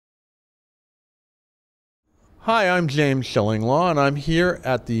Hi, I'm James Shillinglaw, and I'm here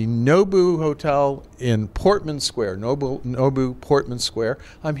at the Nobu Hotel in Portman Square, Nobu Portman Square.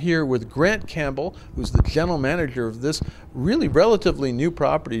 I'm here with Grant Campbell, who's the general manager of this really relatively new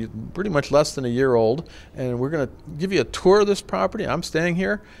property, pretty much less than a year old. And we're going to give you a tour of this property. I'm staying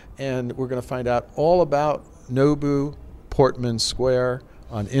here, and we're going to find out all about Nobu Portman Square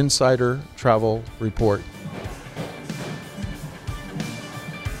on Insider Travel Report.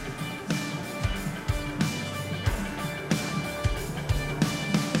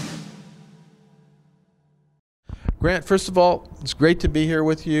 Grant, first of all, it's great to be here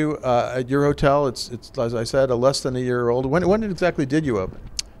with you at your hotel. It's as I said, less than a year old. When exactly did you open?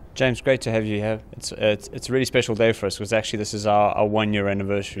 James, great to have you here. It's a really special day for us because actually this is our 1 year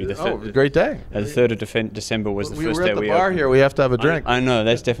anniversary. Great day. The 3rd of December was the first day we opened. We were at the bar here. We have to have a drink. I know,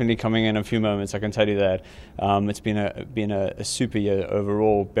 that's definitely coming in a few moments, I can tell you that. It's been a super year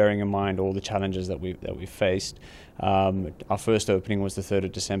overall, bearing in mind all the challenges that we faced. Our first opening was the 3rd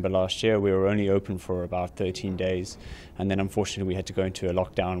of December last year. We were only open for about 13 days, and then unfortunately we had to go into a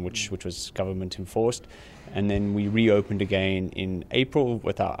lockdown which was government enforced. And then we reopened again in April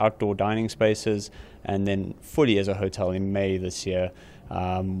with our outdoor dining spaces, and then fully as a hotel in May this year,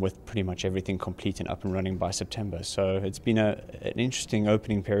 with pretty much everything complete and up and running by September. So it's been an interesting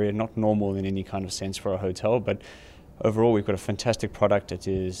opening period, not normal in any kind of sense for a hotel, but overall we've got a fantastic product.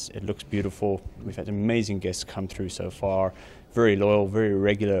 It looks beautiful. We've had amazing guests come through so far, very loyal, very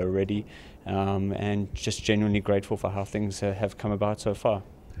regular already, and just genuinely grateful for how things have come about so far.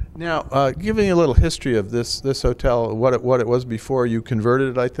 Now, giving you a little history of this hotel, what it was before you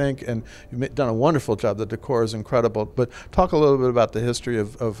converted it, I think, and you've done a wonderful job. The decor is incredible. But talk a little bit about the history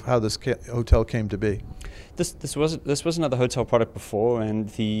of how this hotel came to be. This was another hotel product before, and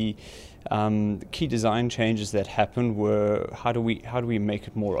the key design changes that happened were how do we make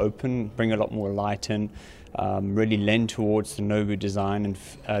it more open, bring a lot more light in, really lend towards the Nobu design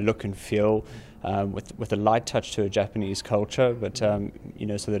and look and feel. With a light touch to a Japanese culture, but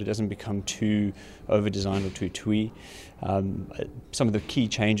so that it doesn't become too over-designed or too twee. Some of the key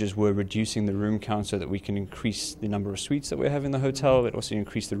changes were reducing the room count so that we can increase the number of suites that we have in the hotel, but also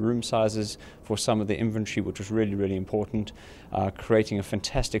increase the room sizes for some of the inventory, which was really, really important. Creating a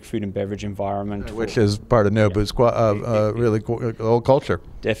fantastic food and beverage environment. Which is part of Nobu's really old culture.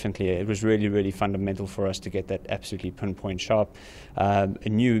 Definitely. It was really, really fundamental for us to get that absolutely pinpoint sharp. A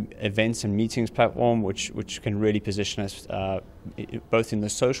new events and meetings platform, which can really position us both in the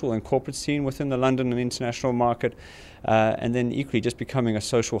social and corporate scene within the London and international market, and then equally just becoming a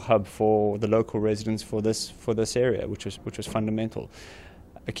social hub for the local residents for this area, which was fundamental.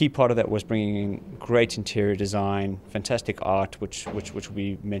 A key part of that was bringing in great interior design, fantastic art, which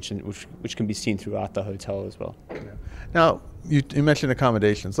we mentioned, which can be seen throughout the hotel as well. Yeah. Now, you mentioned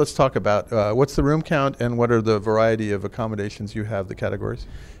accommodations. Let's talk about what's the room count and what are the variety of accommodations you have, the categories?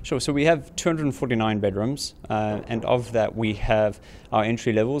 Sure. So we have 249 bedrooms, and of that we have our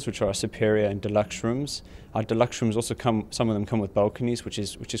entry levels, which are our superior and deluxe rooms. Our deluxe rooms also some of them come with balconies, which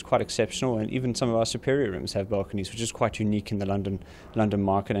is quite exceptional, and even some of our superior rooms have balconies, which is quite unique in the London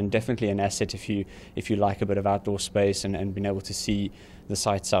market, and definitely an asset if you like a bit of outdoor space and being able to see the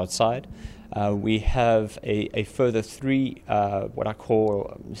sights outside. We have a further 3 what I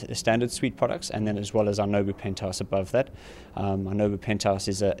call standard suite products, and then as well as our Nobu Penthouse above that. Our Nobu Penthouse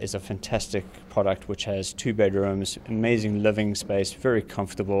is a fantastic product which has 2 bedrooms, amazing living space, very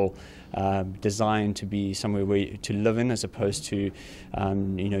comfortable, designed to be somewhere to live in as opposed to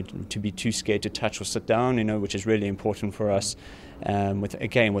to be too scared to touch or sit down, which is really important for us. With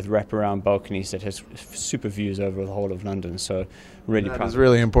wraparound balconies that has super views over the whole of London, so really proud. It's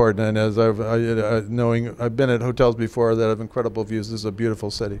really important, and as I've been at hotels before that have incredible views. This is a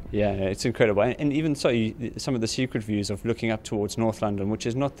beautiful city. Yeah, it's incredible, and even so, some of the secret views of looking up towards North London, which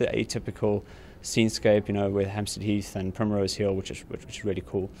is not the atypical scenescape, with Hampstead Heath and Primrose Hill, which is really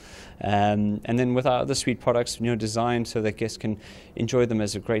cool. And then with our other suite products, designed so that guests can enjoy them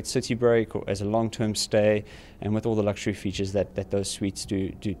as a great city break or as a long-term stay, and with all the luxury features that those suites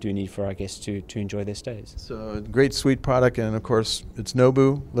do need for our guests to enjoy their stays. So great suite product, and of course it's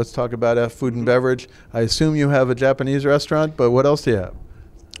Nobu. Let's talk about food and beverage. I assume you have a Japanese restaurant, but what else do you have?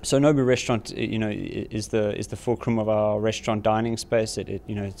 So Nobu Restaurant, is the fulcrum of our restaurant dining space.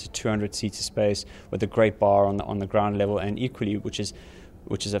 It's a 200-seater space with a great bar on the ground level, and equally, which is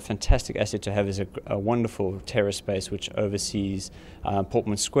a fantastic asset to have, is a wonderful terrace space which oversees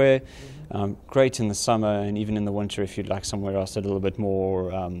Portman Square. Great in the summer, and even in the winter if you'd like somewhere else a little bit more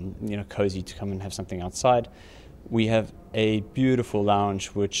cozy to come and have something outside. We have a beautiful lounge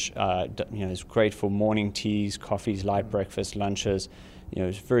which is great for morning teas, coffees, light breakfast, lunches.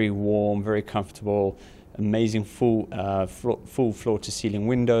 It's very warm, very comfortable, amazing full floor to ceiling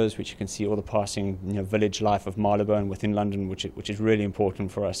windows, which you can see all the passing village life of Marylebone within London, which is really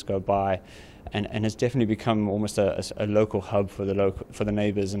important for us to go by, and has definitely become almost a local hub for the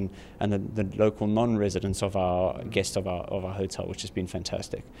neighbours and the local non-residents of our guests of our hotel, which has been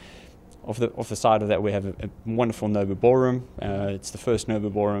fantastic. Off the side of that, we have a wonderful Nobu ballroom. It's the first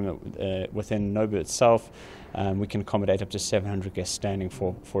Nobu ballroom within Nobu itself. We can accommodate up to 700 guests standing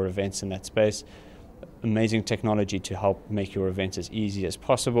for events in that space. Amazing technology to help make your events as easy as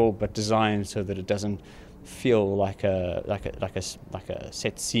possible, but designed so that it doesn't feel like a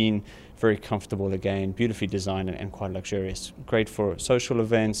set scene. Very comfortable again, beautifully designed and quite luxurious. Great for social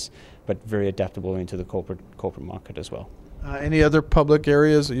events, but very adaptable into the corporate market as well. Any other public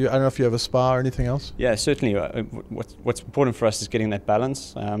areas? I don't know if you have a spa or anything else? Yeah, certainly. What's important for us is getting that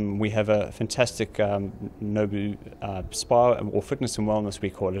balance. We have a fantastic Nobu spa, or fitness and wellness we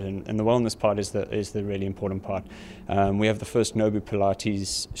call it, and the wellness part is the really important part. We have the first Nobu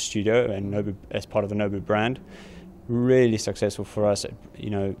Pilates studio, and Nobu as part of the Nobu brand. Really successful for us.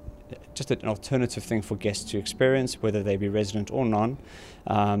 Just an alternative thing for guests to experience, whether they be resident or non.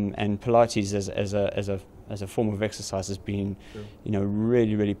 And Pilates as a form of exercise has been,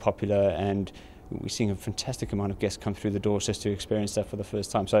 really, really popular, and we're seeing a fantastic amount of guests come through the doors just to experience that for the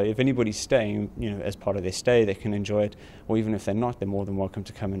first time. So if anybody's staying, as part of their stay, they can enjoy it, or even if they're not, they're more than welcome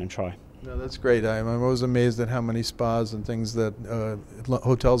to come in and try. No, that's great. I'm always amazed at how many spas and things that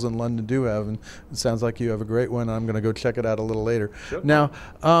hotels in London do have, and it sounds like you have a great one. I'm going to go check it out a little later. Sure. Now,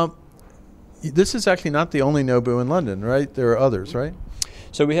 this is actually not the only Nobu in London, right? There are others, right?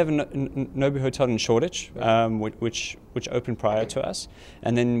 So we have a Nobu hotel in Shoreditch, which opened prior to us,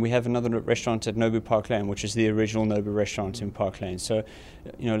 and then we have another restaurant at Nobu Park Lane, which is the original Nobu restaurant in Park Lane. So,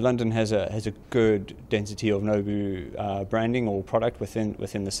 London has a good density of Nobu branding or product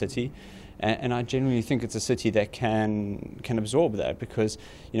within the city. And I genuinely think it's a city that can absorb that, because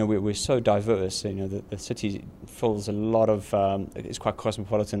we're so diverse. The city fills a lot of it's quite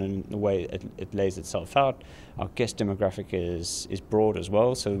cosmopolitan in the way it lays itself out. Our guest demographic is broad as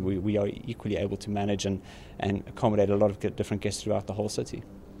well, so we are equally able to manage and accommodate a lot of different guests throughout the whole city.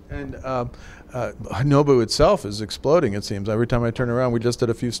 And Nobu itself is exploding, it seems. Every time I turn around, we just did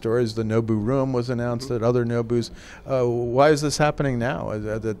a few stories. The Nobu Room was announced at other Nobus. Why is this happening now?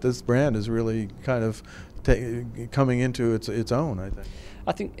 That this brand is really kind of coming into its own,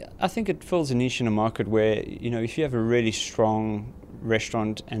 I think. I think it fills a niche in a market where, if you have a really strong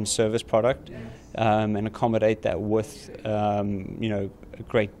restaurant and service product, and accommodate that with, a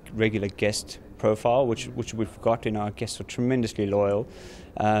great regular guest profile, which we've got. Our guests are tremendously loyal.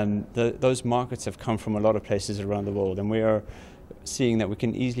 Those markets have come from a lot of places around the world, and we are seeing that we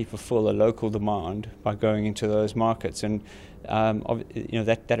can easily fulfill a local demand by going into those markets, and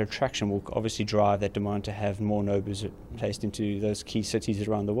that attraction will obviously drive that demand to have more Nobus placed into those key cities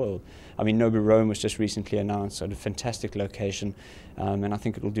around the world. I mean, Nobu Rome was just recently announced at a fantastic location, and I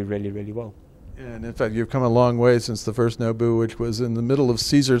think it will do really, really well. And in fact, you've come a long way since the first Nobu, which was in the middle of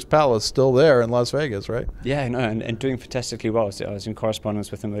Caesar's Palace, still there in Las Vegas, right? Yeah, no, and doing fantastically well. So I was in correspondence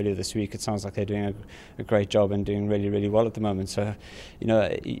with them earlier this week. It sounds like they're doing a great job and doing really, really well at the moment. So,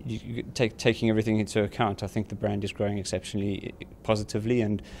 taking everything into account, I think the brand is growing exceptionally positively,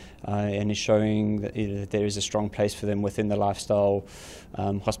 and is showing that there is a strong place for them within the lifestyle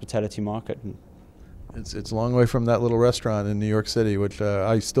hospitality market. It's a long way from that little restaurant in New York City, which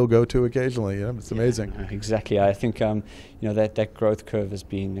I still go to occasionally. It's amazing. Yeah, exactly. I think that growth curve has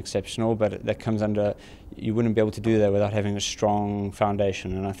been exceptional, but that comes under. You wouldn't be able to do that without having a strong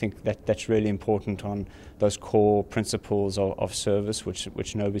foundation, and I think that's really important on those core principles of service, which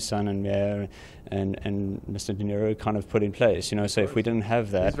Nobu-san and Mayor and Mr. De Niro kind of put in place. So if we didn't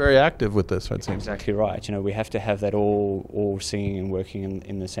have that, he's very active with this. I'd say exactly right. We have to have that all singing and working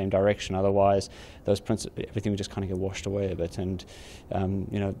in the same direction. Otherwise, everything would just kind of get washed away a bit. And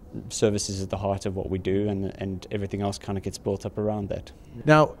service is at the heart of what we do, and everything else kind of gets built up around that.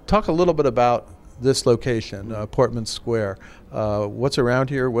 Now, talk a little bit about this location, Portman Square. What's around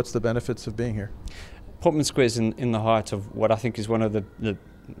here? What's the benefits of being here? Portman Square is in the heart of what I think is one of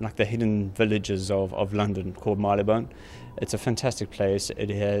the hidden villages of London, called Marylebone. It's a fantastic place. It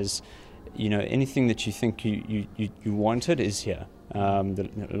has, anything that you think you wanted is here. A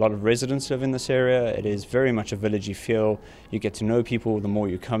lot of residents live in this area. It is very much a villagey feel. You get to know people the more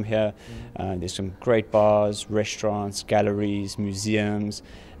you come here. There's some great bars, restaurants, galleries, museums.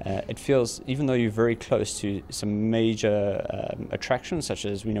 It feels, even though you're very close to some major attractions, such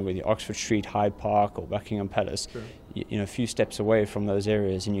as with the Oxford Street, Hyde Park, or Buckingham Palace, a few steps away from those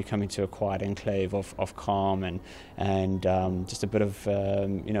areas, and you come into a quiet enclave of calm and just a bit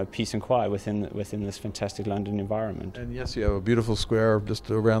of peace and quiet within this fantastic London environment. And yes, you have a beautiful square just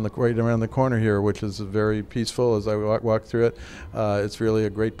right around the corner here, which is very peaceful. As I walk through it, it's really a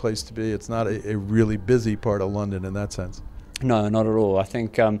great place to be. It's not a really busy part of London in that sense. No, not at all. I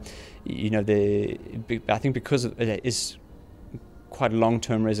think I think because it is quite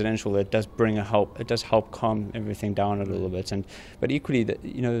long-term residential, it does help calm everything down a little bit, but equally the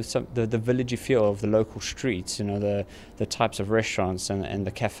villagey feel of the local streets, the types of restaurants and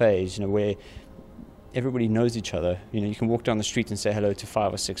the cafes, where everybody knows each other. You can walk down the street and say hello to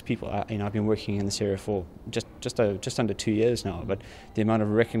 5 or 6 people. I've been working in this area for just under 2 years now, but the amount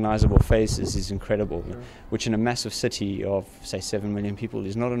of recognizable faces is incredible, sure. Which in a massive city of say 7 million people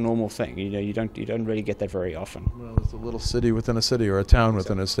is not a normal thing. You don't really get that very often. Well, it's a little city within a city, or a town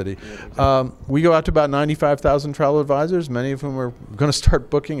within a city. We go out to about 95,000 travel advisors, many of whom are going to start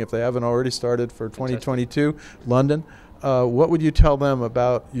booking if they haven't already started for 2022 London. What would you tell them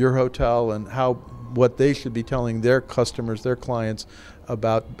about your hotel and what they should be telling their customers, their clients,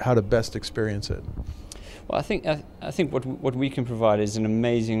 about how to best experience it? Well, I think what we can provide is an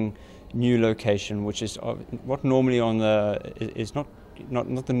amazing new location, which is what normally is not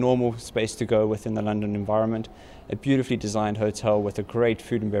the normal space to go within the London environment. A beautifully designed hotel with a great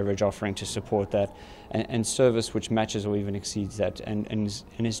food and beverage offering to support that, and service which matches or even exceeds that, and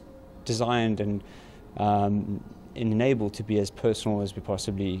is designed and enabled to be as personal as we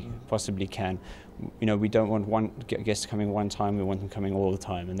possibly can. We don't want one guest coming one time, we want them coming all the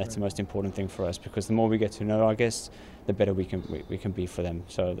time, and that's the most important thing for us, because the more we get to know our guests, the better we can be for them.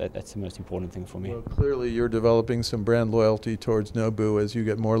 So that's the most important thing for me. Well, clearly you're developing some brand loyalty towards Nobu as you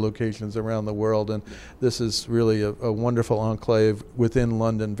get more locations around the world, and this is really a wonderful enclave within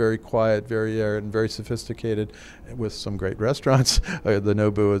London, very quiet, and very sophisticated, with some great restaurants, the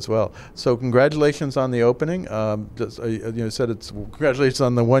Nobu as well. So congratulations on the opening. You said congratulations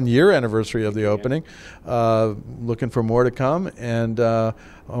on the 1-year anniversary of the opening. Looking for more to come, and I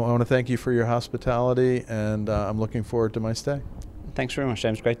want to thank you for your hospitality, and I'm looking forward to my stay. Thanks very much,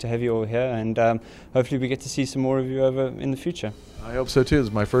 James. Great to have you all here, and hopefully we get to see some more of you over in the future. I hope so too. This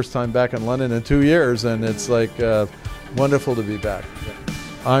is my first time back in London in 2 years, and it's wonderful to be back.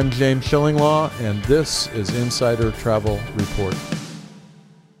 I'm James Shillinglaw, and this is Insider Travel Report.